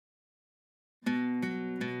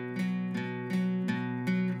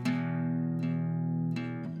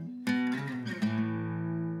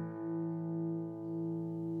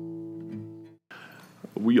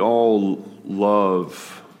We all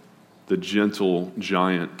love the gentle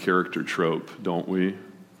giant character trope, don't we?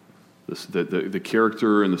 The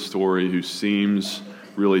character in the story who seems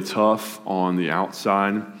really tough on the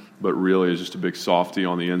outside, but really is just a big softie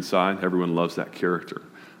on the inside. Everyone loves that character.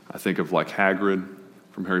 I think of like Hagrid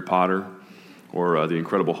from Harry Potter, or the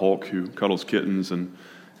Incredible Hulk who cuddles kittens and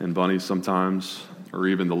bunnies sometimes, or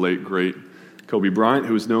even the late, great Kobe Bryant,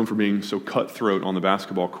 who was known for being so cutthroat on the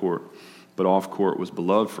basketball court, but off-court was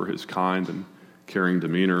beloved for his kind and caring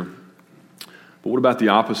demeanor. But what about the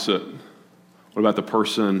opposite? What about the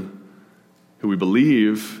person who we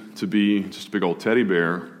believe to be just a big old teddy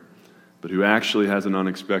bear, but who actually has an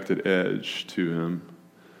unexpected edge to him?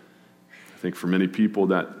 I think for many people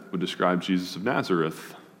that would describe Jesus of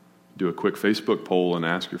Nazareth. Do a quick Facebook poll and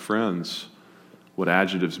ask your friends what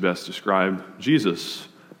adjectives best describe Jesus.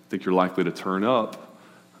 I think you're likely to turn up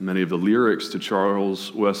many of the lyrics to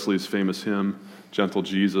Charles Wesley's famous hymn, Gentle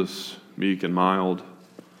Jesus, meek and mild,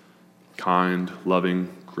 kind,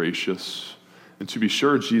 loving, gracious. And to be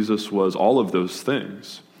sure, Jesus was all of those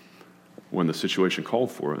things when the situation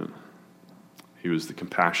called for it. He was the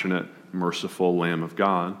compassionate, merciful Lamb of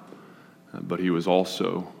God, but he was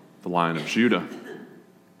also the Lion of Judah.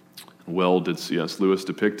 Well did C.S. Lewis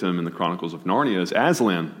depict him in the Chronicles of Narnia as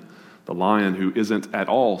Aslan, the lion who isn't at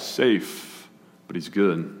all safe, but he's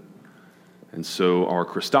good. And so our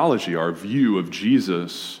Christology, our view of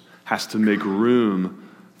Jesus, has to make room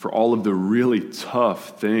for all of the really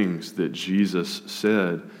tough things that Jesus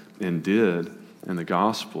said and did in the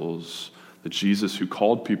Gospels. The Jesus who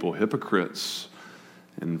called people hypocrites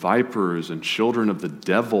and vipers and children of the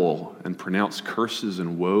devil and pronounced curses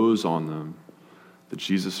and woes on them. The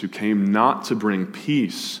Jesus who came not to bring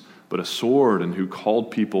peace, but a sword, and who called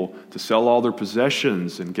people to sell all their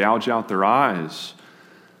possessions and gouge out their eyes.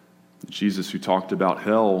 The Jesus who talked about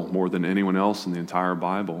hell more than anyone else in the entire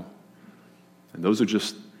Bible. And those are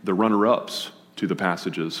just the runner-ups to the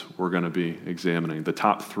passages we're going to be examining. The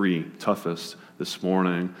top three toughest this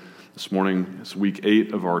morning. This morning is week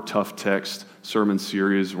 8 of our Tough Text sermon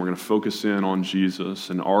series. We're going to focus in on Jesus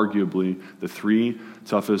and arguably the 3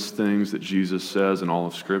 toughest things that Jesus says in all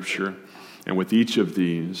of Scripture. And with each of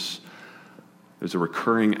these, there's a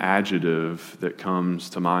recurring adjective that comes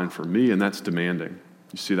to mind for me, and that's demanding.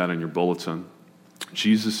 You see that in your bulletin.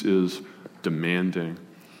 Jesus is demanding.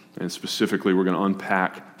 And specifically, we're going to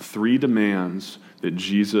unpack 3 demands that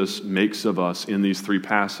Jesus makes of us in these 3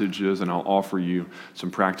 passages, and I'll offer you some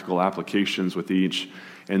practical applications with each.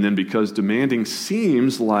 And then because demanding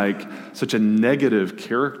seems like such a negative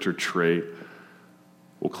character trait,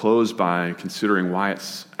 we'll close by considering why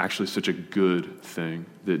it's actually such a good thing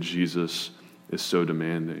that Jesus is so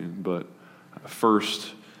demanding. But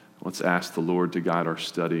first, let's ask the Lord to guide our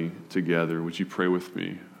study together. Would you pray with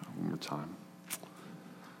me one more time?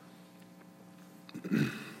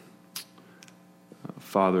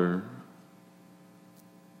 Father,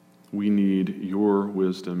 we need your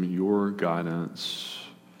wisdom, your guidance,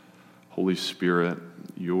 Holy Spirit,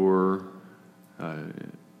 your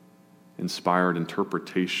inspired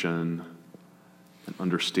interpretation and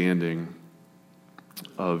understanding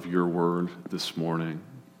of your word this morning.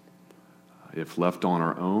 If left on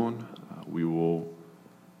our own, we will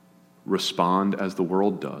respond as the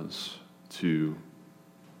world does to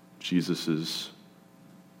Jesus's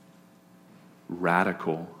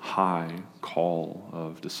radical, high call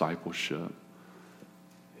of discipleship,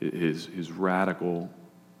 his radical,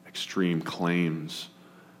 extreme claims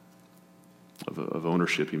of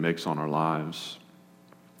ownership he makes on our lives.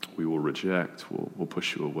 We will reject, we'll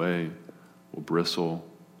push you away, we'll bristle.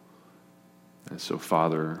 And so,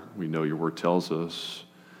 Father, we know your word tells us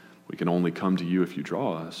we can only come to you if you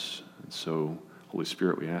draw us. And so, Holy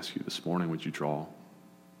Spirit, we ask you this morning, would you draw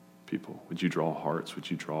people? Would you draw hearts? Would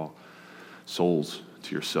you draw souls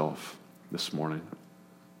to yourself this morning?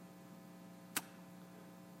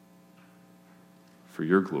 For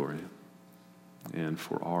your glory and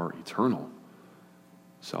for our eternal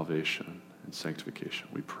salvation and sanctification,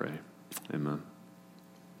 we pray. Amen.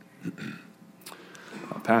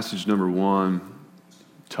 Passage number 1,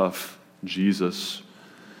 tough Jesus.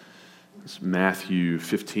 It's Matthew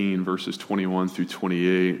 15, verses 21 through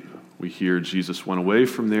 28. We hear Jesus went away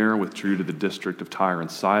from there, withdrew to the district of Tyre and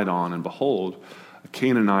Sidon, and behold, a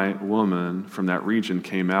Canaanite woman from that region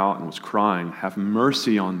came out and was crying, "Have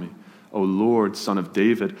mercy on me, O Lord, Son of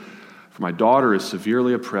David, for my daughter is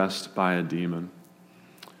severely oppressed by a demon."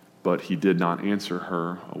 But he did not answer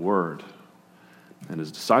her a word. And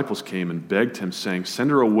his disciples came and begged him, saying,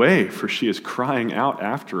 "Send her away, for she is crying out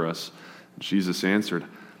after us." Jesus answered,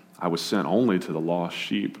 "I was sent only to the lost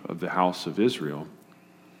sheep of the house of Israel."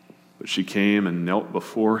 But she came and knelt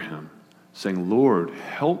before him, saying, "Lord,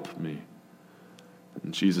 help me."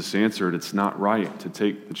 And Jesus answered, "It's not right to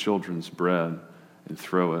take the children's bread and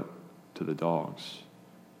throw it to the dogs."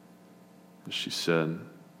 And she said,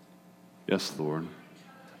 "Yes, Lord,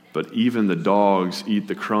 but even the dogs eat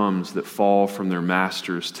the crumbs that fall from their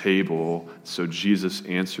master's table." So Jesus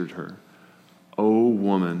answered her, "O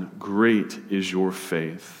woman, great is your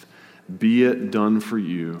faith. Be it done for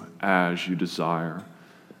you as you desire."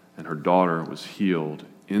 And her daughter was healed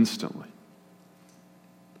instantly.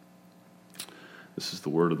 This is the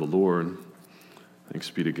word of the Lord.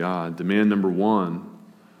 Thanks be to God. Demand number one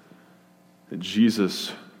that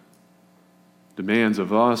Jesus demands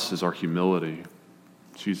of us is our humility.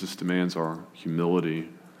 Jesus demands our humility.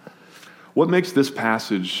 What makes this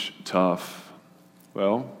passage tough?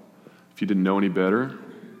 Well, if you didn't know any better,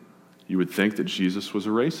 you would think that Jesus was a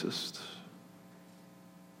racist.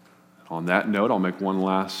 On that note, I'll make one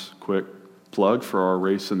last quick plug for our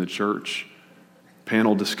Race in the Church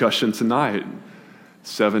panel discussion tonight.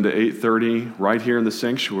 7 to 8:30, right here in the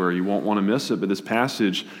sanctuary. You won't want to miss it, but this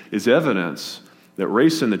passage is evidence that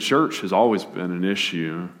race in the church has always been an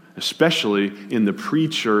issue, especially in the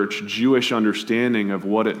pre-church Jewish understanding of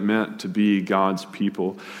what it meant to be God's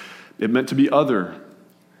people. It meant to be other,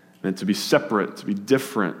 it meant to be separate, to be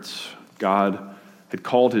different. God had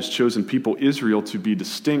called his chosen people, Israel, to be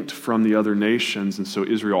distinct from the other nations, and so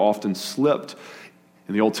Israel often slipped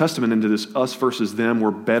in the Old Testament into this us versus them,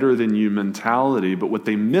 we're better than you mentality. But what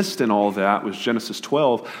they missed in all that was Genesis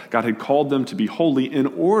 12. God had called them to be holy in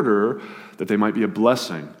order that they might be a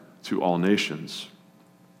blessing to all nations.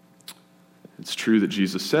 It's true that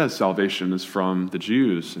Jesus says salvation is from the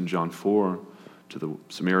Jews in John 4 to the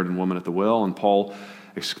Samaritan woman at the well, and Paul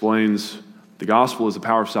explains the gospel is the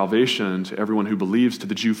power of salvation to everyone who believes, to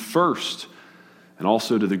the Jew first, and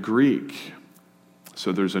also to the Greek.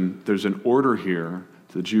 So there's an order here,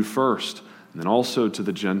 to the Jew first, and then also to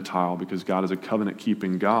the Gentile, because God is a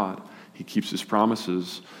covenant-keeping God. He keeps his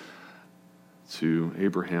promises to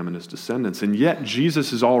Abraham and his descendants. And yet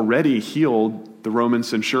Jesus has already healed the Roman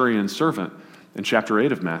centurion servant in chapter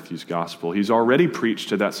 8 of Matthew's gospel. He's already preached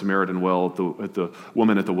to that Samaritan well, at the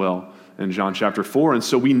woman at the well in John chapter 4. And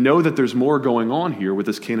so we know that there's more going on here with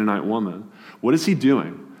this Canaanite woman. What is he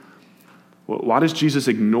doing? Why does Jesus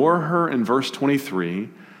ignore her in verse 23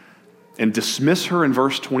 and dismiss her in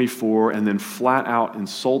verse 24 and then flat out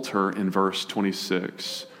insult her in verse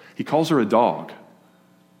 26? He calls her a dog.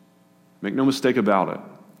 Make no mistake about it.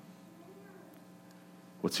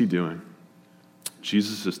 What's he doing?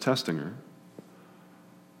 Jesus is testing her.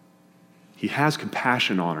 He has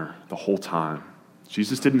compassion on her the whole time.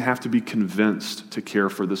 Jesus didn't have to be convinced to care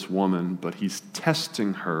for this woman, but he's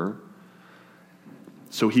testing her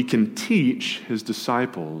so he can teach his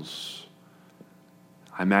disciples.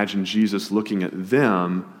 I imagine Jesus looking at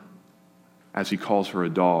them as he calls her a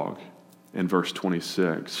dog in verse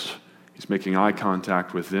 26. He's making eye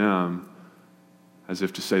contact with them as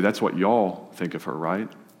if to say, that's what y'all think of her, right?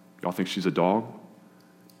 Y'all think she's a dog?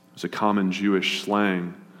 It's a common Jewish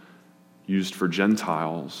slang used for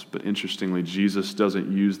Gentiles, but interestingly, Jesus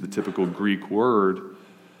doesn't use the typical Greek word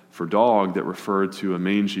for dog that referred to a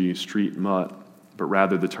mangy street mutt, but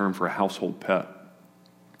rather the term for a household pet.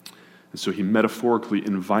 And so he metaphorically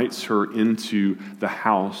invites her into the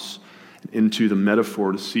house, into the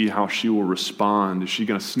metaphor to see how she will respond. Is she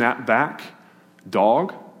going to snap back?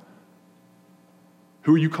 Dog?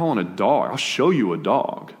 Who are you calling a dog? I'll show you a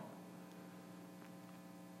dog.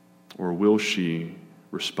 Or will she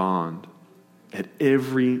respond at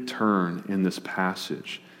every turn in this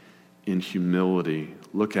passage in humility?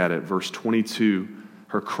 Look at it, verse 22.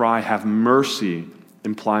 Her cry, "Have mercy,"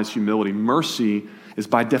 implies humility. Mercy is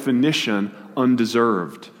by definition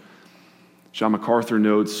undeserved. John MacArthur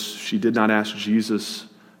notes she did not ask Jesus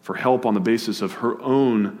for help on the basis of her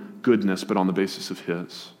own goodness, but on the basis of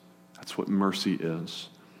his. That's what mercy is.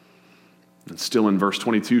 And still in verse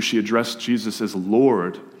 22, she addressed Jesus as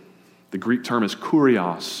Lord. The Greek term is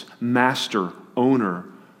kurios, master, owner.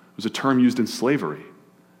 It was a term used in slavery.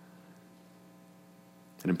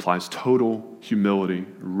 It implies total humility,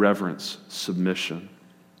 reverence, submission.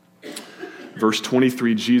 Verse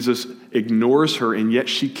 23, Jesus ignores her, and yet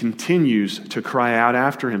she continues to cry out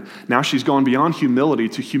after him. Now she's gone beyond humility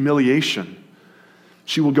to humiliation.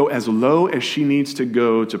 She will go as low as she needs to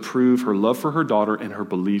go to prove her love for her daughter and her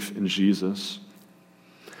belief in Jesus.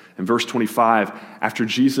 In verse 25, after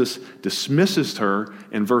Jesus dismisses her,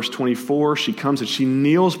 in verse 24, she comes and she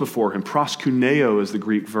kneels before him. Proskuneo is the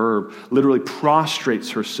Greek verb, literally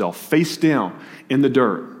prostrates herself, face down in the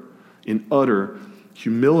dirt, in utter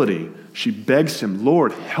humility. She begs him,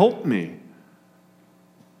 Lord, help me.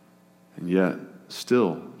 And yet,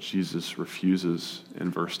 still, Jesus refuses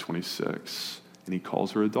in verse 26, and he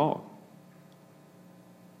calls her a dog.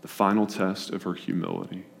 The final test of her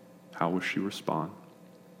humility. How will she respond?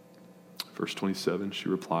 Verse 27, she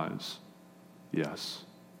replies, yes.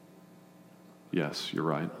 Yes, you're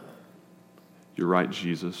right. You're right,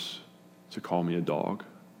 Jesus, to call me a dog.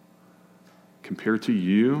 Compared to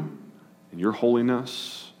you and your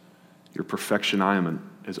holiness, your perfection, I am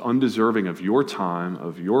as undeserving of your time,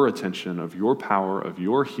 of your attention, of your power, of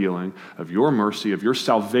your healing, of your mercy, of your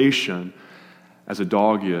salvation, as a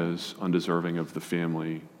dog is undeserving of the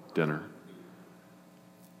family dinner.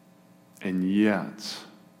 And yet,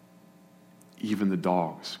 even the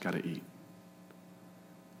dogs got to eat.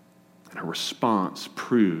 And her response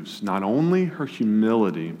proves not only her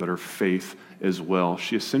humility, but her faith as well.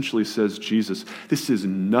 She essentially says, Jesus, this is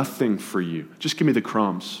nothing for you. Just give me the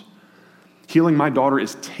crumbs. Healing my daughter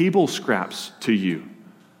is table scraps to you.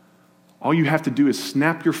 All you have to do is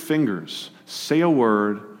snap your fingers, say a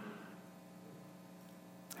word,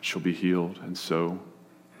 and she'll be healed. And so,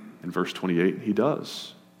 in verse 28, he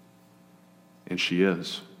does. And she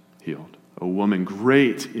is healed. O woman,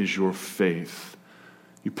 great is your faith.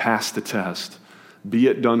 You passed the test. Be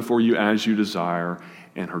it done for you as you desire.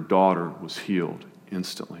 And her daughter was healed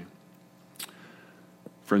instantly.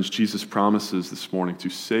 Friends, Jesus promises this morning to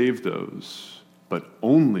save those, but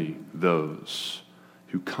only those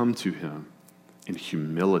who come to him in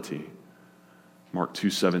humility. Mark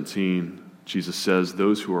 2:17, Jesus says,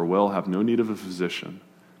 those who are well have no need of a physician.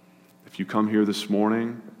 If you come here this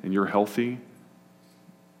morning and you're healthy,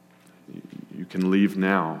 you can leave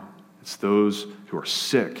now. It's those who are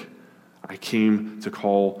sick. I came to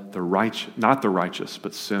call the righteous, not the righteous,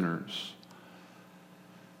 but sinners.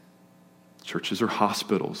 Churches are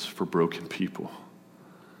hospitals for broken people.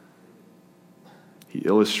 He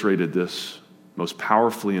illustrated this most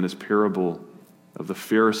powerfully in his parable of the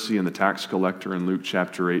Pharisee and the tax collector in Luke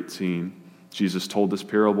chapter 18. Jesus told this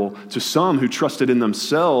parable to some who trusted in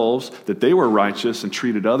themselves that they were righteous and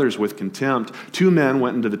treated others with contempt. Two men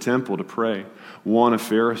went into the temple to pray, one a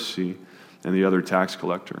Pharisee and the other a tax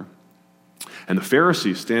collector. And the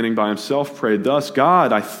Pharisee, standing by himself, prayed thus,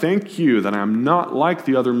 God, I thank you that I am not like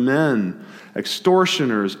the other men,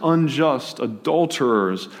 extortioners, unjust,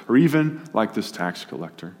 adulterers, or even like this tax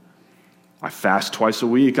collector. I fast twice a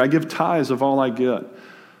week. I give tithes of all I get.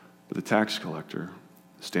 But the tax collector,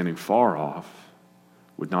 standing far off,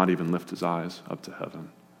 would not even lift his eyes up to heaven.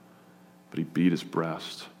 But he beat his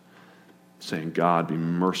breast, saying, God, be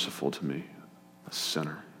merciful to me, a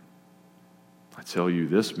sinner. I tell you,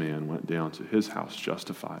 this man went down to his house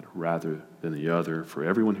justified rather than the other. For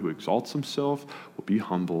everyone who exalts himself will be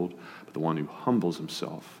humbled, but the one who humbles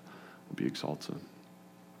himself will be exalted.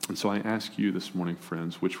 And so I ask you this morning,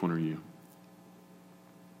 friends, which one are you?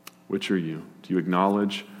 Which are you? Do you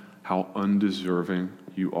acknowledge how undeserving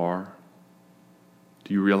you are?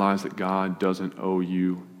 Do you realize that God doesn't owe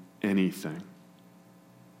you anything?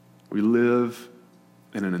 We live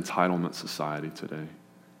in an entitlement society today.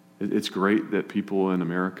 It's great that people in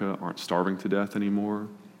America aren't starving to death anymore.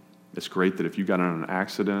 It's great that if you got in an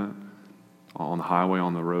accident on the highway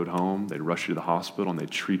on the road home, they'd rush you to the hospital and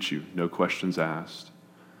they'd treat you, no questions asked.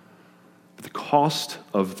 But the cost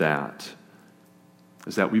of that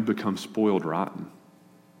is that we become spoiled rotten.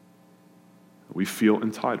 We feel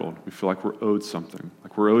entitled. We feel like we're owed something,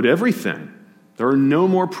 like we're owed everything. There are no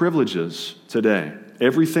more privileges today.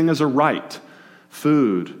 Everything is a right.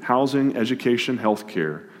 Food, housing, education, health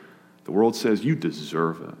care. The world says you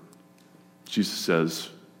deserve it. Jesus says,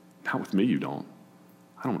 not with me you don't.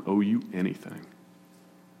 I don't owe you anything.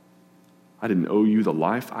 I didn't owe you the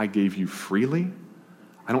life I gave you freely.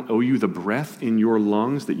 I don't owe you the breath in your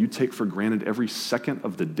lungs that you take for granted every second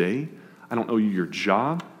of the day. I don't owe you your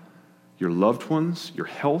job, your loved ones, your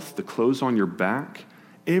health, the clothes on your back.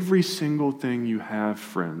 Every single thing you have,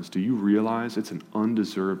 friends, do you realize it's an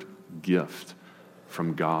undeserved gift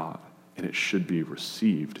from God? And it should be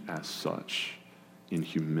received as such in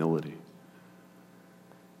humility.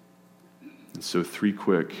 And so 3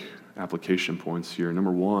 quick application points here.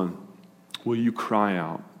 Number 1, will you cry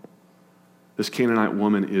out? This Canaanite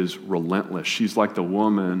woman is relentless. She's like the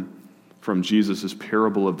woman from Jesus'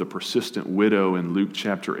 parable of the persistent widow in Luke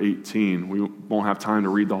chapter 18. We won't have time to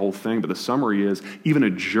read the whole thing, but the summary is even a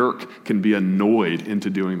jerk can be annoyed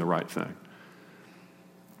into doing the right thing.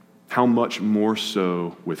 How much more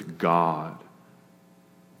so with God?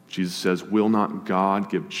 Jesus says, will not God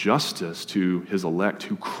give justice to his elect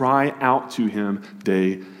who cry out to him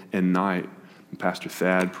day and night? And Pastor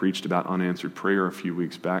Thad preached about unanswered prayer a few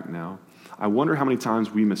weeks back now. I wonder how many times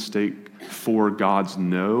we mistake for God's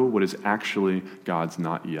no what is actually God's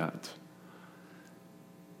not yet.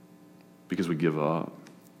 because we give up.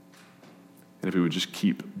 And if we would just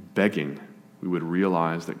keep begging, we would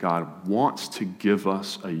realize that God wants to give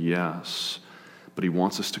us a yes, but he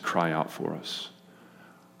wants us to cry out for us.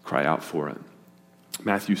 Cry out for it.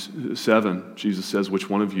 Matthew 7, Jesus says, which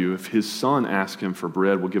one of you, if his son asks him for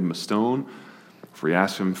bread, will give him a stone? If he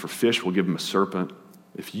asks him for fish, will give him a serpent?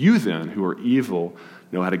 If you then, who are evil,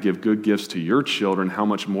 know how to give good gifts to your children, how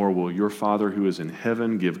much more will your Father who is in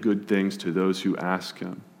heaven give good things to those who ask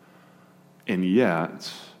him? And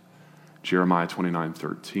yet, Jeremiah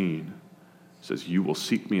 29:13 says, you will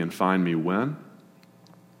seek me and find me when?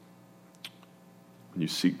 When you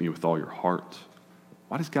seek me with all your heart.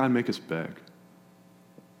 Why does God make us beg?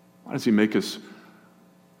 Why does he make us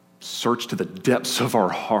search to the depths of our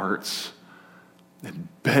hearts and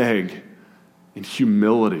beg in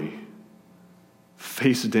humility,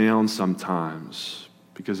 face down sometimes?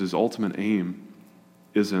 Because his ultimate aim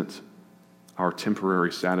isn't our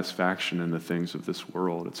temporary satisfaction in the things of this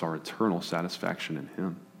world. It's our eternal satisfaction in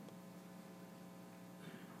him.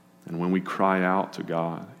 And when we cry out to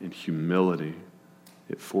God in humility,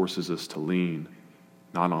 it forces us to lean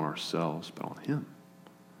not on ourselves, but on him.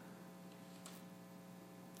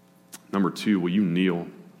 Number 2, will you kneel?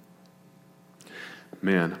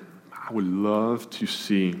 Man, I would love to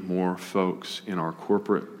see more folks in our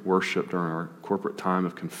corporate worship during our corporate time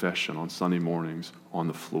of confession on Sunday mornings on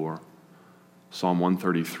the floor. Psalm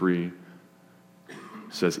 133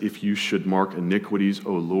 says, if you should mark iniquities,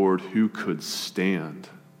 O Lord, who could stand?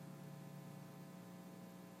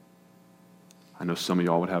 I know some of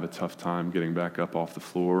y'all would have a tough time getting back up off the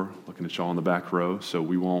floor, looking at y'all in the back row, so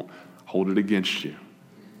we won't hold it against you.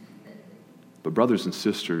 But brothers and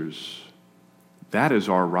sisters, that is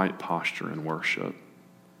our right posture in worship.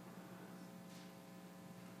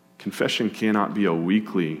 Confession cannot be a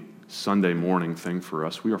weekly Sunday morning thing for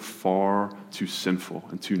us. We are far too sinful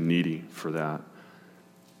and too needy for that.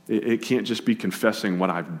 It can't just be confessing what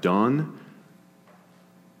I've done.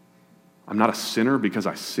 I'm not a sinner because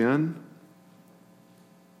I sin.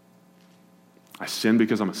 I sin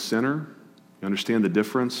because I'm a sinner. You understand the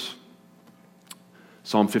difference?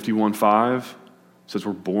 Psalm 51:5 says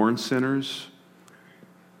we're born sinners.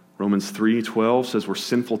 Romans 3:12 says we're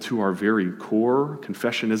sinful to our very core.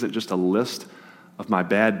 Confession isn't just a list of my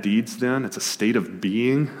bad deeds then. It's a state of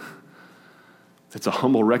being. It's a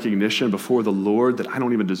humble recognition before the Lord that I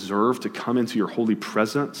don't even deserve to come into your holy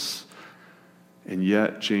presence. And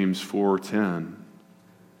yet, James 4:10,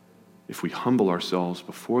 if we humble ourselves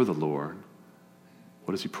before the Lord,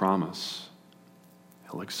 what does he promise?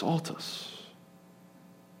 He'll exalt us.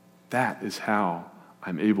 That is how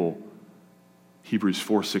I'm able, Hebrews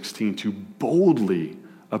 4:16, to boldly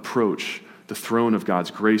approach the throne of God's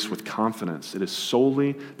grace with confidence. It is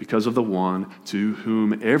solely because of the one to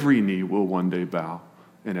whom every knee will one day bow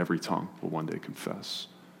and every tongue will one day confess.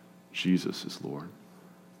 Jesus is Lord.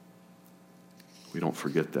 We don't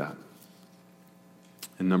forget that.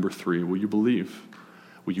 And number 3, will you believe?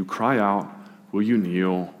 Will you cry out? Will you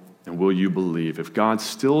kneel? And will you believe? If God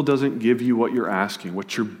still doesn't give you what you're asking,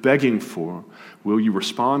 what you're begging for, will you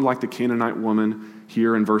respond like the Canaanite woman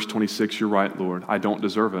here in verse 26? You're right, Lord. I don't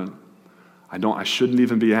deserve it. I shouldn't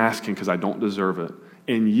even be asking because I don't deserve it.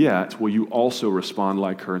 And yet, will you also respond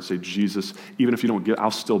like her and say, Jesus, even if you don't get,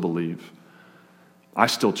 I'll still believe. I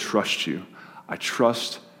still trust you. I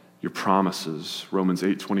trust your promises. Romans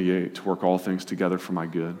 8:28, to work all things together for my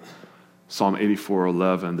good. Psalm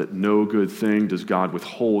 84:11, that no good thing does God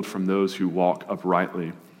withhold from those who walk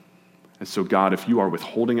uprightly. And so, God, if you are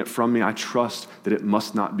withholding it from me, I trust that it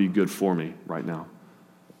must not be good for me right now.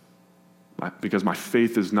 Because my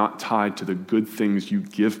faith is not tied to the good things you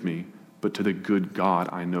give me, but to the good God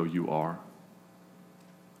I know you are.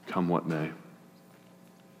 Come what may.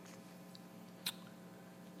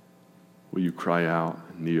 Will you cry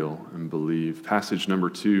out, kneel, and believe? Passage number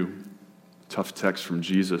 2. Tough text from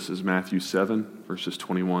Jesus is Matthew 7, verses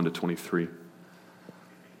 21 to 23.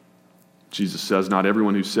 Jesus says, not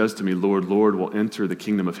everyone who says to me, Lord, Lord, will enter the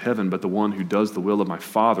kingdom of heaven, but the one who does the will of my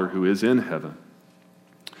Father who is in heaven.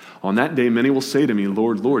 On that day, many will say to me,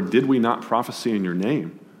 Lord, Lord, did we not prophesy in your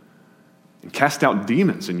name and cast out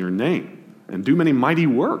demons in your name and do many mighty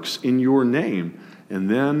works in your name? And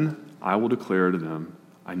then I will declare to them,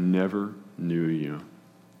 I never knew you.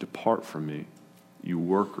 Depart from me, you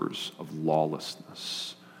workers of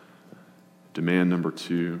lawlessness. Demand number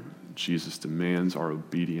 2, Jesus demands our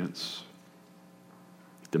obedience.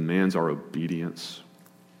 He demands our obedience.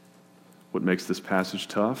 What makes this passage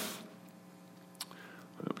tough?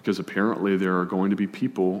 Because apparently there are going to be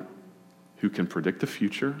people who can predict the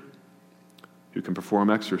future, who can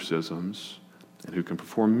perform exorcisms, and who can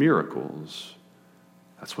perform miracles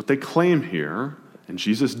That's what they claim here. And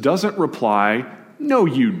Jesus doesn't reply, "No,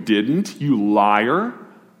 you didn't, you liar."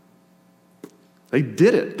 They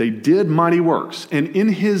did it. They did mighty works, and in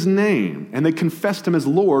his name, and they confessed him as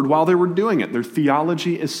Lord while they were doing it. Their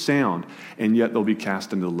theology is sound, and yet they'll be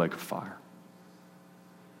cast into the lake of fire.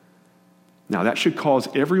 Now, that should cause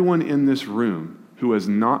everyone in this room who has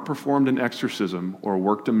not performed an exorcism or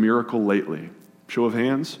worked a miracle lately, show of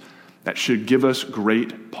hands, that should give us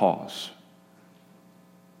great pause.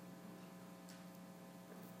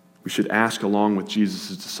 We should ask along with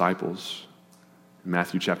Jesus' disciples in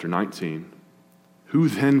Matthew chapter 19, who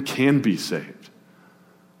then can be saved?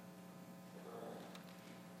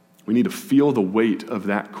 We need to feel the weight of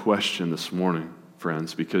that question this morning,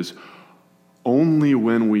 friends, because only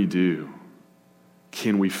when we do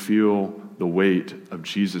can we feel the weight of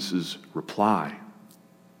Jesus' reply.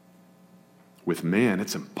 With man,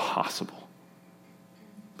 it's impossible.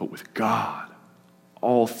 But with God,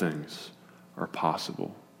 all things are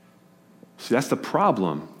possible. See, that's the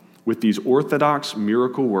problem with these Orthodox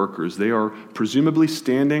miracle workers. They are presumably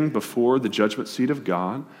standing before the judgment seat of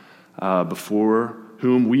God, before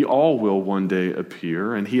whom we all will one day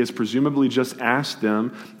appear. And he has presumably just asked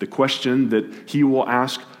them the question that he will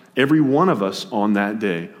ask every one of us on that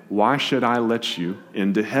day: why should I let you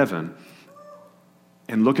into heaven?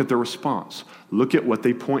 And look at their response. Look at what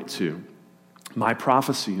they point to. My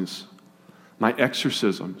prophecies, my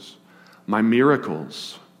exorcisms, my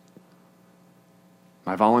miracles,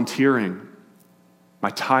 my volunteering, my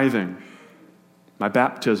tithing, my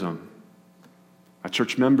baptism, my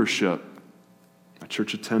church membership, my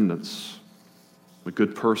church attendance, I'm a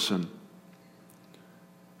good person.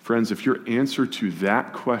 Friends, if your answer to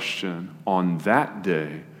that question on that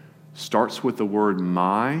day starts with the word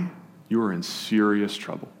 "my," you are in serious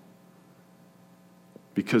trouble.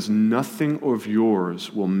 Because nothing of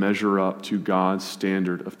yours will measure up to God's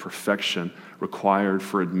standard of perfection required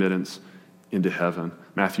for admittance into heaven.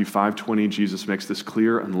 Matthew 5:20, Jesus makes this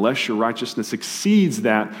clear: unless your righteousness exceeds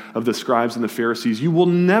that of the scribes and the Pharisees, you will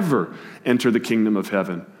never enter the kingdom of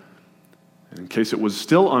heaven. And in case it was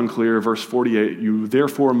still unclear, verse 48, you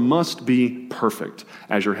therefore must be perfect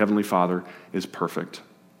as your heavenly Father is perfect.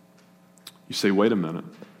 You say, wait a minute.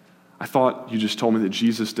 I thought you just told me that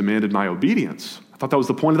Jesus demanded my obedience. I thought that was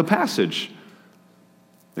the point of the passage.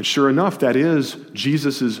 And sure enough, that is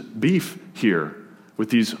Jesus' beef here with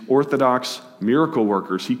these Orthodox miracle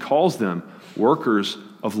workers. He calls them workers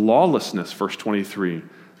of lawlessness, verse 23.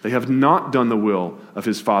 They have not done the will of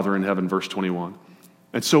his Father in heaven, verse 21.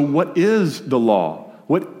 And so what is the law?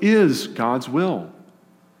 What is God's will?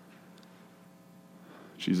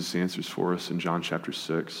 Jesus answers for us in John chapter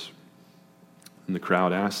 6. And the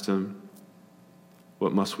crowd asked him,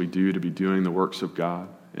 what must we do to be doing the works of God?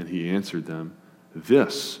 And he answered them,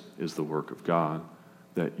 this is the work of God,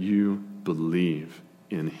 that you believe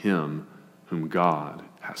in him whom God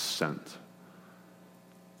has sent.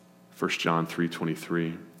 1 John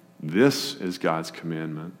 3:23, this is God's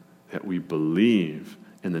commandment, that we believe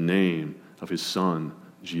in the name of his Son,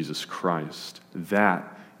 Jesus Christ.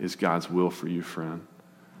 That is God's will for you, friend.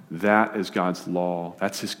 That is God's law.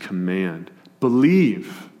 That's his command.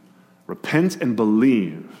 Believe. Repent and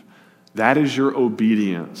believe. That is your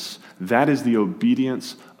obedience. That is the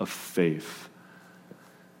obedience of faith.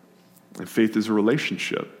 And faith is a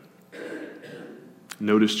relationship.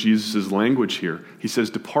 Notice Jesus' language here. He says,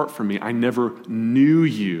 depart from me. I never knew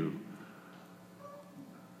you.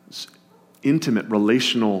 It's intimate,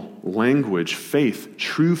 relational language. Faith,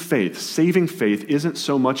 true faith, saving faith isn't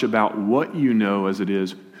so much about what you know as it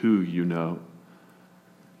is who you know.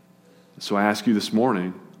 So I ask you this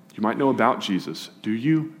morning, you might know about Jesus. Do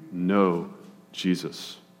you know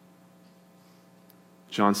Jesus?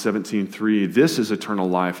 John 17:3, this is eternal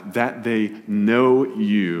life, that they know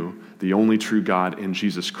you, the only true God, and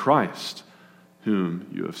Jesus Christ, whom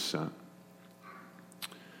you have sent.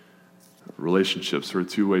 Relationships are a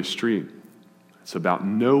two-way street. It's about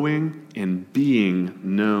knowing and being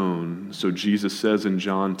known. So Jesus says in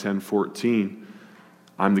John 10:14,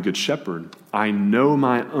 I'm the good shepherd. I know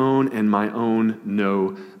my own, and my own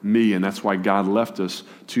know me. And that's why God left us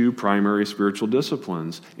two primary spiritual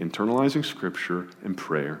disciplines, internalizing Scripture and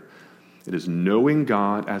prayer. It is knowing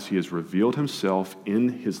God as he has revealed himself in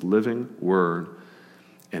his living word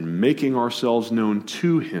and making ourselves known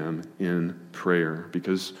to him in prayer.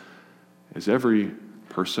 Because as every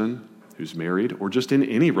person who's married or just in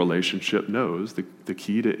any relationship knows, the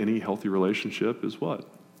key to any healthy relationship is what?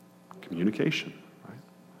 Communication.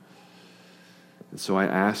 And so I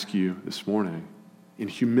ask you this morning, in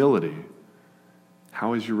humility,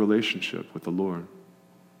 how is your relationship with the Lord?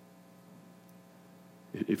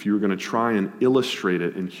 if you were going to try and illustrate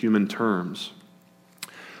it in human terms,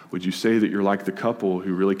 would you say that you're like the couple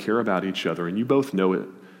who really care about each other, and you both know it,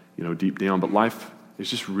 deep down, but life is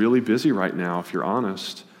just really busy right now, if you're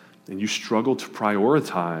honest, and you struggle to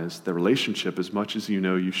prioritize the relationship as much as you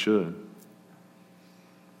know you should?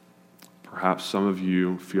 Perhaps some of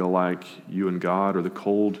you feel like you and God are the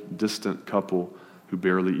cold, distant couple who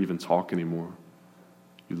barely even talk anymore.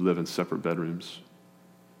 You live in separate bedrooms.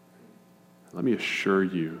 Let me assure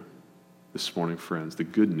you this morning, friends, the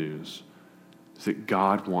good news is that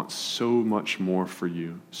God wants so much more for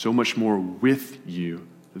you, so much more with you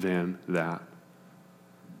than that.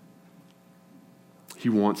 He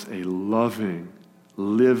wants a loving,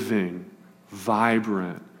 living,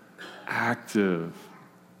 vibrant, active,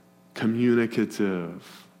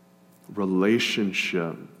 communicative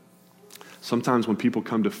relationship. Sometimes when people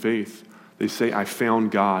come to faith, they say, I found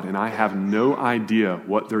God, and I have no idea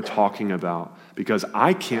what they're talking about because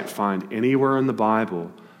I can't find anywhere in the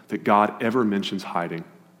Bible that God ever mentions hiding.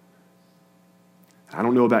 I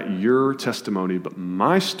don't know about your testimony, but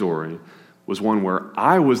my story was one where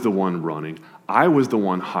I was the one running, I was the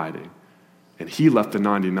one hiding, and He left the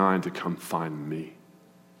 99 to come find me.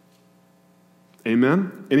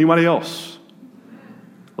 Amen? Anybody else?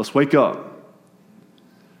 Let's wake up.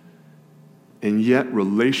 And yet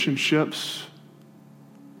relationships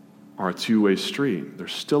are a two-way street. They're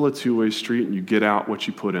still a two-way street, and you get out what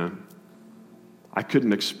you put in. I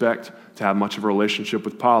couldn't expect to have much of a relationship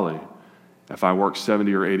with Polly if I worked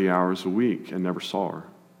 70 or 80 hours a week and never saw her.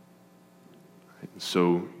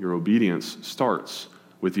 So your obedience starts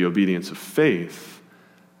with the obedience of faith,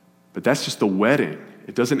 but that's just the wedding.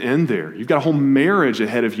 It doesn't end there. You've got a whole marriage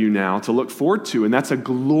ahead of you now to look forward to, and that's a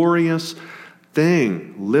glorious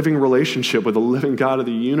thing, living relationship with the living God of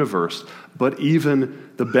the universe. But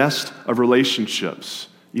even the best of relationships,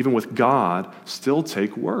 even with God, still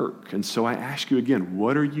take work. And so I ask you again,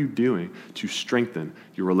 what are you doing to strengthen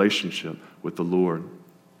your relationship with the Lord?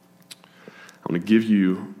 I want to give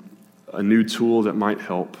you a new tool that might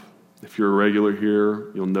help. If you're a regular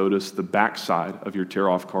here, you'll notice the backside of your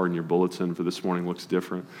tear-off card in your bulletin for this morning looks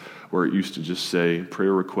different. Where it used to just say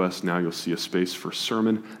prayer request, now you'll see a space for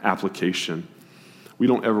sermon application. We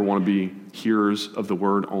don't ever want to be hearers of the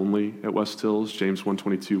word only at West Hills. James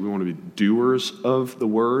 1:22, we want to be doers of the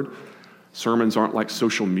word. Sermons aren't like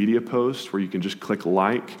social media posts where you can just click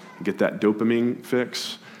like and get that dopamine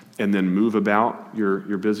fix and then move about your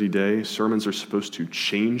busy day. Sermons are supposed to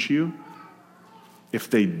change you. If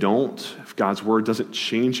they don't, if God's word doesn't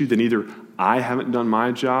change you, then either I haven't done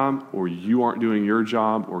my job, or you aren't doing your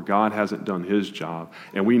job, or God hasn't done His job.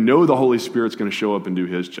 And we know the Holy Spirit's going to show up and do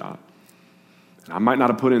His job. And I might not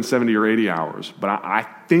have put in 70 or 80 hours, but I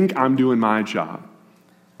think I'm doing my job,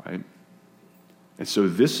 right? And so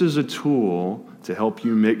this is a tool to help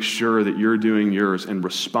you make sure that you're doing yours and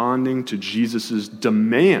responding to Jesus'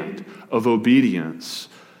 demand of obedience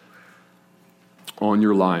on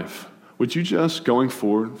your life. Would you just, going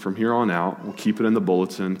forward from here on out, we'll keep it in the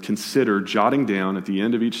bulletin, consider jotting down at the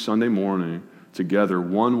end of each Sunday morning together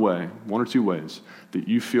one or two ways that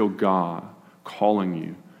you feel God calling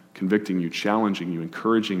you, convicting you, challenging you,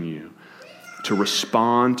 encouraging you to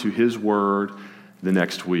respond to His word the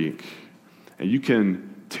next week. And you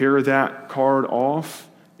can tear that card off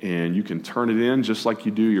and you can turn it in just like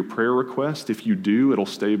you do your prayer request. If you do, it'll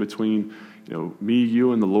stay between me,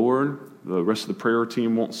 you, and the Lord. The rest of the prayer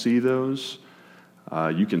team won't see those.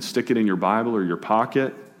 You can stick it in your Bible or your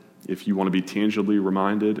pocket if you want to be tangibly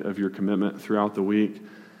reminded of your commitment throughout the week.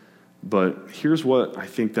 But here's what I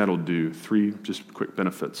think that'll do. 3 just quick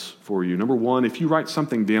benefits for you. Number 1, if you write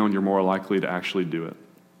something down, you're more likely to actually do it.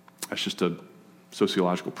 That's just a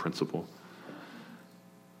sociological principle.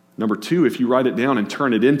 Number 2, if you write it down and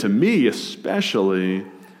turn it into me especially,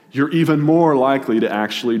 you're even more likely to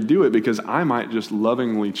actually do it because I might just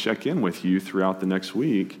lovingly check in with you throughout the next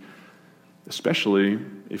week, especially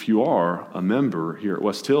if you are a member here at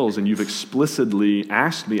West Hills and you've explicitly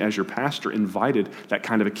asked me as your pastor, invited that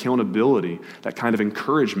kind of accountability, that kind of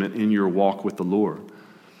encouragement in your walk with the Lord.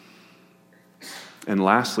 And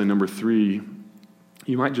lastly, number 3,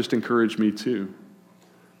 you might just encourage me too,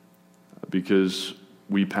 because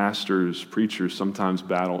we pastors, preachers sometimes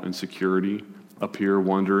battle insecurity up here,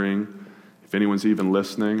 wondering if anyone's even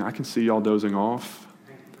listening. I can see y'all dozing off.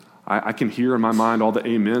 I can hear in my mind all the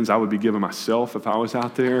amens I would be giving myself if I was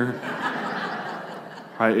out there.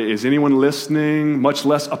 Right? Is anyone listening, much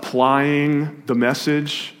less applying the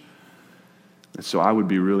message? And so I would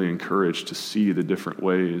be really encouraged to see the different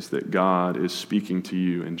ways that God is speaking to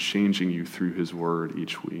you and changing you through His word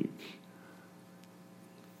each week.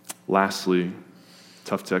 Lastly,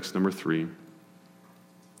 tough text number 3.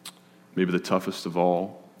 Maybe the toughest of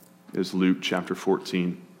all is Luke chapter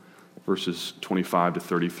 14, verses 25 to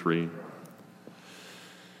 33.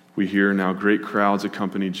 We hear, "Now great crowds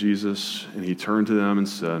accompanied Jesus, and he turned to them and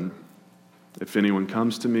said, 'If anyone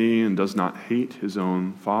comes to me and does not hate his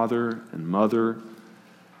own father and mother,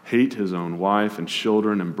 hate his own wife and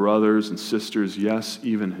children and brothers and sisters, yes,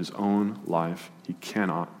 even his own life, he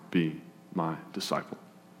cannot be my disciple.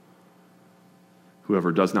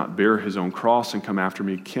 Whoever does not bear his own cross and come after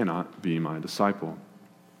me cannot be my disciple.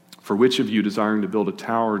 For which of you, desiring to build a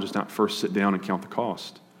tower, does not first sit down and count the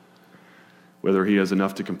cost, whether he has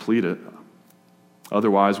enough to complete it?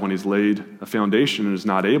 Otherwise, when he's laid a foundation and is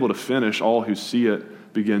not able to finish, all who see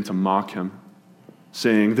it begin to mock him,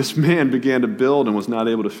 saying, "This man began to build and was not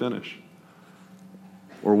able to finish."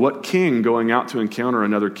 Or what king going out to encounter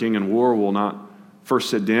another king in war will not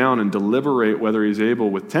first sit down and deliberate whether he's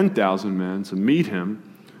able with 10,000 men to meet him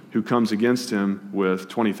who comes against him with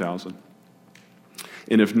 20,000?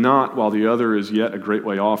 And if not, while the other is yet a great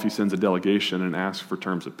way off, he sends a delegation and asks for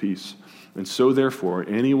terms of peace. And so, therefore,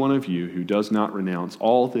 any one of you who does not renounce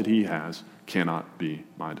all that he has cannot be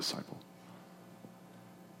my disciple.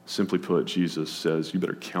 Simply put, Jesus says, you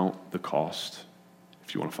better count the cost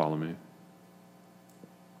if you want to follow me.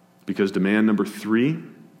 Because demand number 3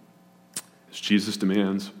 is Jesus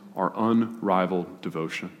demands our unrivaled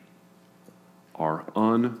devotion. Our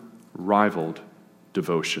unrivaled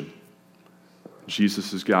devotion.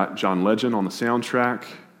 Jesus has got John Legend on the soundtrack,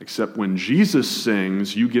 except when Jesus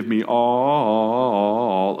sings, "You give me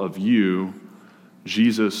all of you,"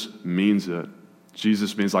 Jesus means it.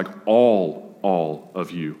 Jesus means like all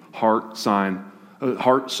of you. Heart,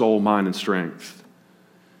 soul, mind, and strength.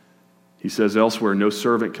 He says elsewhere, no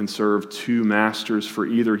servant can serve 2 masters, for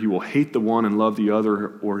either he will hate the one and love the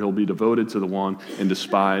other, or he'll be devoted to the one and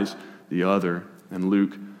despise the other. In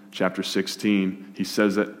Luke chapter 16, he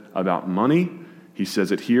says it about money. He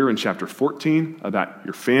says it here in chapter 14 about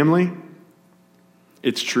your family.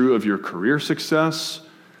 It's true of your career success,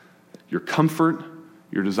 your comfort,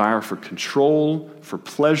 your desire for control, for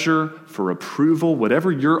pleasure, for approval,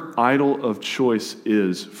 whatever your idol of choice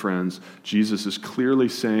is, friends, Jesus is clearly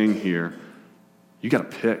saying here, you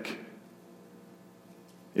got to pick.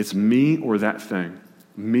 It's me or that thing,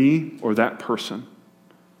 me or that person.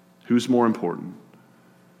 Who's more important?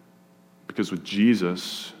 Because with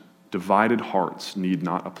Jesus, divided hearts need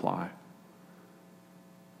not apply.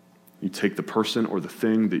 You take the person or the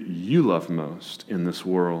thing that you love most in this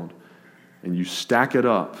world, and you stack it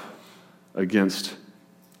up against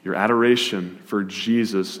your adoration for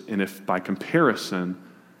Jesus, and if by comparison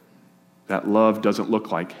that love doesn't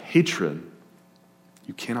look like hatred,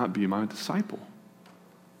 you cannot be my disciple.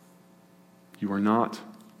 You are not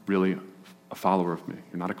really a follower of me.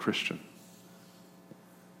 You're not a Christian.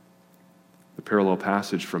 The parallel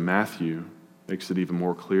passage from Matthew makes it even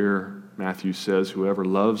more clear. Matthew says, whoever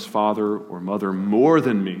loves father or mother more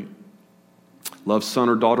than me, loves son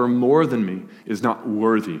or daughter more than me, is not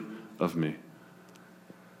worthy of me.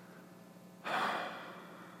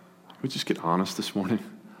 We just get honest this morning.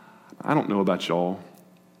 I don't know about y'all,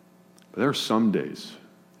 but there are some days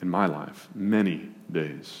in my life, many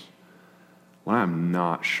days, when I'm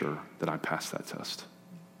not sure that I passed that test.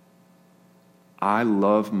 I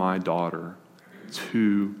love my daughter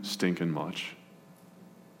too stinking much.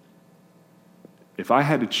 If I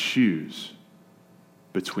had to choose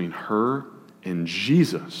between her and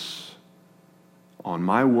Jesus on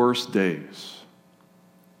my worst days,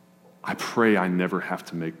 I pray I never have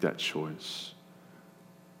to make that choice.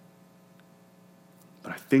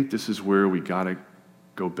 But I think this is where we got to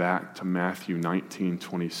go back to Matthew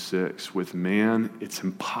 19:26. With man, it's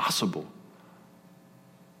impossible.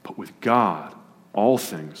 But with God, all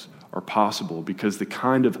things are possible, because the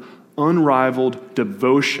kind of unrivaled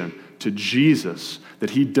devotion to Jesus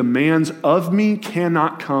that he demands of me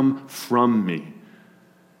cannot come from me.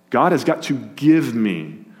 God has got to give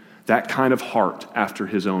me that kind of heart after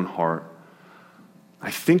his own heart. I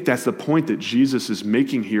think that's the point that Jesus is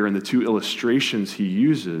making here in the 2 illustrations he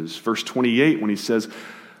uses. Verse 28, when he says,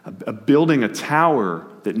 building a tower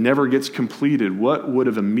that never gets completed, what would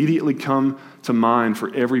have immediately come to mind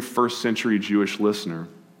for every first century Jewish listener?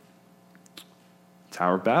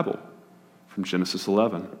 Tower of Babel from Genesis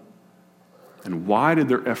 11. And why did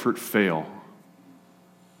their effort fail?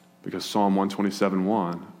 Because Psalm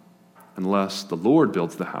 127:1, unless the Lord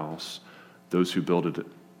builds the house, those who build it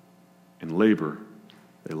in labor,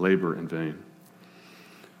 they labor in vain.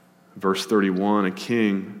 Verse 31, a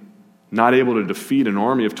king not able to defeat an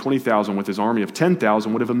army of 20,000 with his army of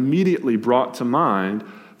 10,000 would have immediately brought to mind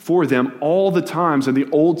for them all the times in the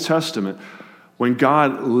Old Testament when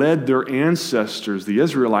God led their ancestors, the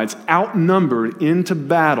Israelites, outnumbered into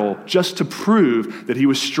battle just to prove that he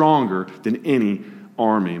was stronger than any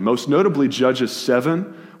army. Most notably, Judges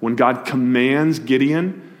 7, when God commands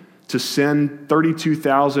Gideon to send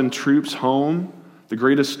 32,000 troops home, the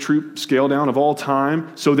greatest troop scale down of all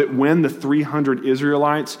time, so that when the 300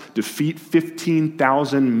 Israelites defeat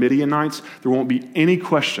 15,000 Midianites, there won't be any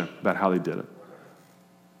question about how they did it.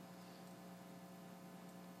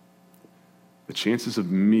 The chances of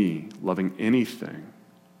me loving anything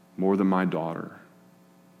more than my daughter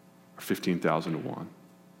are 15,000 to 1.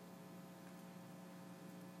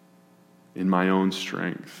 In my own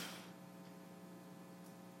strength.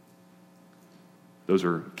 Those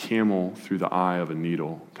are camel through the eye of a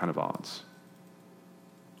needle kind of odds.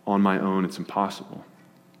 On my own, it's impossible.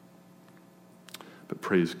 But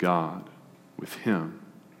praise God, with him,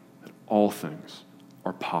 that all things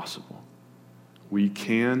are possible. We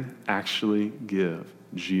can actually give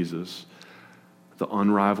Jesus the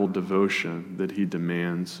unrivaled devotion that he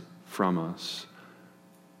demands from us,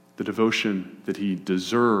 the devotion that he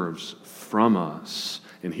deserves from us.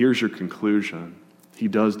 And here's your conclusion. He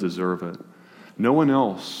does deserve it. No one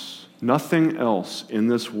else, nothing else in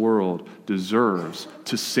this world deserves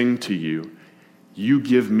to sing to you, "You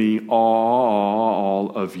give me all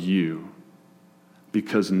of you,"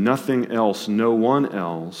 because nothing else, no one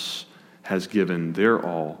else has given their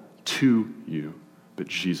all to you, but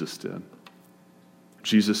Jesus did.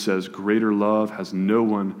 Jesus says, greater love has no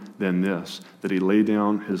one than this, that he laid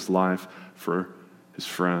down his life for his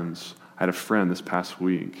friends. I had a friend this past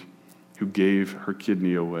week who gave her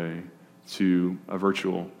kidney away to a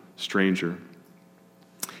virtual stranger.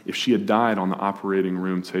 If she had died on the operating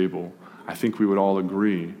room table, I think we would all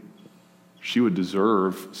agree she would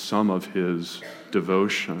deserve some of his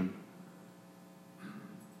devotion.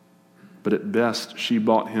 But at best, she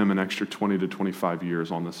bought him an extra 20 to 25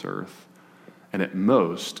 years on this earth. And at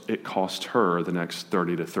most, it cost her the next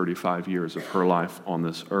 30 to 35 years of her life on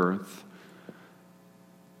this earth.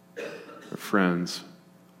 But friends,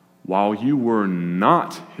 while you were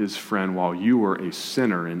not his friend, while you were a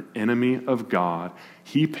sinner, an enemy of God,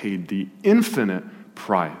 he paid the infinite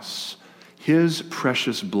price, his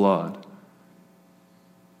precious blood,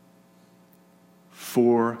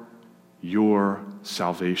 for your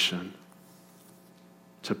salvation,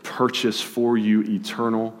 to purchase for you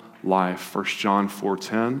eternal life. 1 John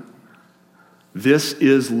 4:10. This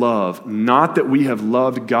is love, not that we have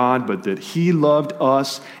loved God, but that he loved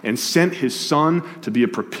us and sent his Son to be a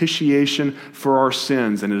propitiation for our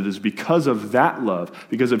sins. And it is because of that love,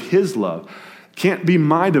 because of his love, can't be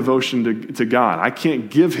my devotion to God. I can't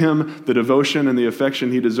give him the devotion and the affection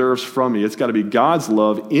he deserves from me. It's got to be God's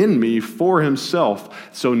love in me for himself.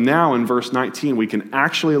 So now in verse 19, we can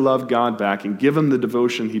actually love God back and give him the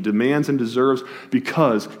devotion he demands and deserves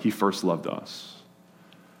because he first loved us.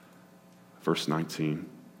 Verse 19,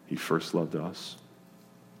 he first loved us.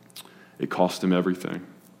 It cost him everything.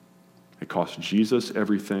 It cost Jesus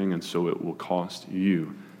everything, and so it will cost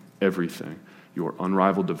you everything. Your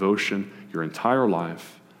unrivaled devotion, your entire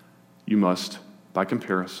life, you must, by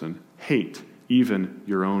comparison, hate even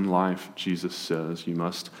your own life, Jesus says. You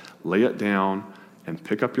must lay it down and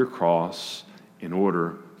pick up your cross in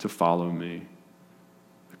order to follow me.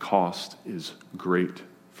 The cost is great,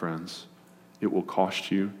 friends. It will cost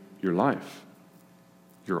you your life,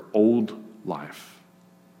 your old life.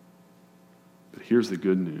 But here's the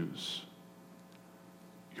good news.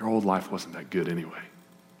 Your old life wasn't that good anyway.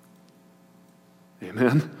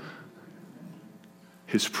 Amen?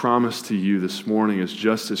 His promise to you this morning is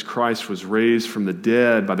just as Christ was raised from the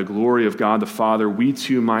dead by the glory of God the Father, we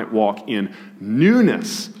too might walk in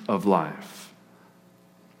newness of life.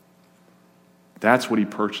 That's what he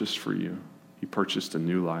purchased for you. He purchased a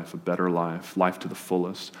new life, a better life, life to the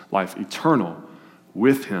fullest, life eternal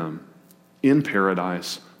with him in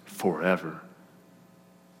paradise forever.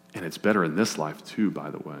 And it's better in this life too,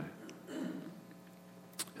 by the way.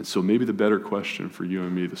 And so maybe the better question for you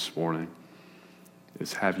and me this morning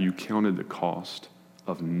is, have you counted the cost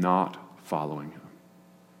of not following him?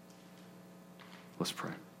 Let's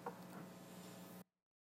pray.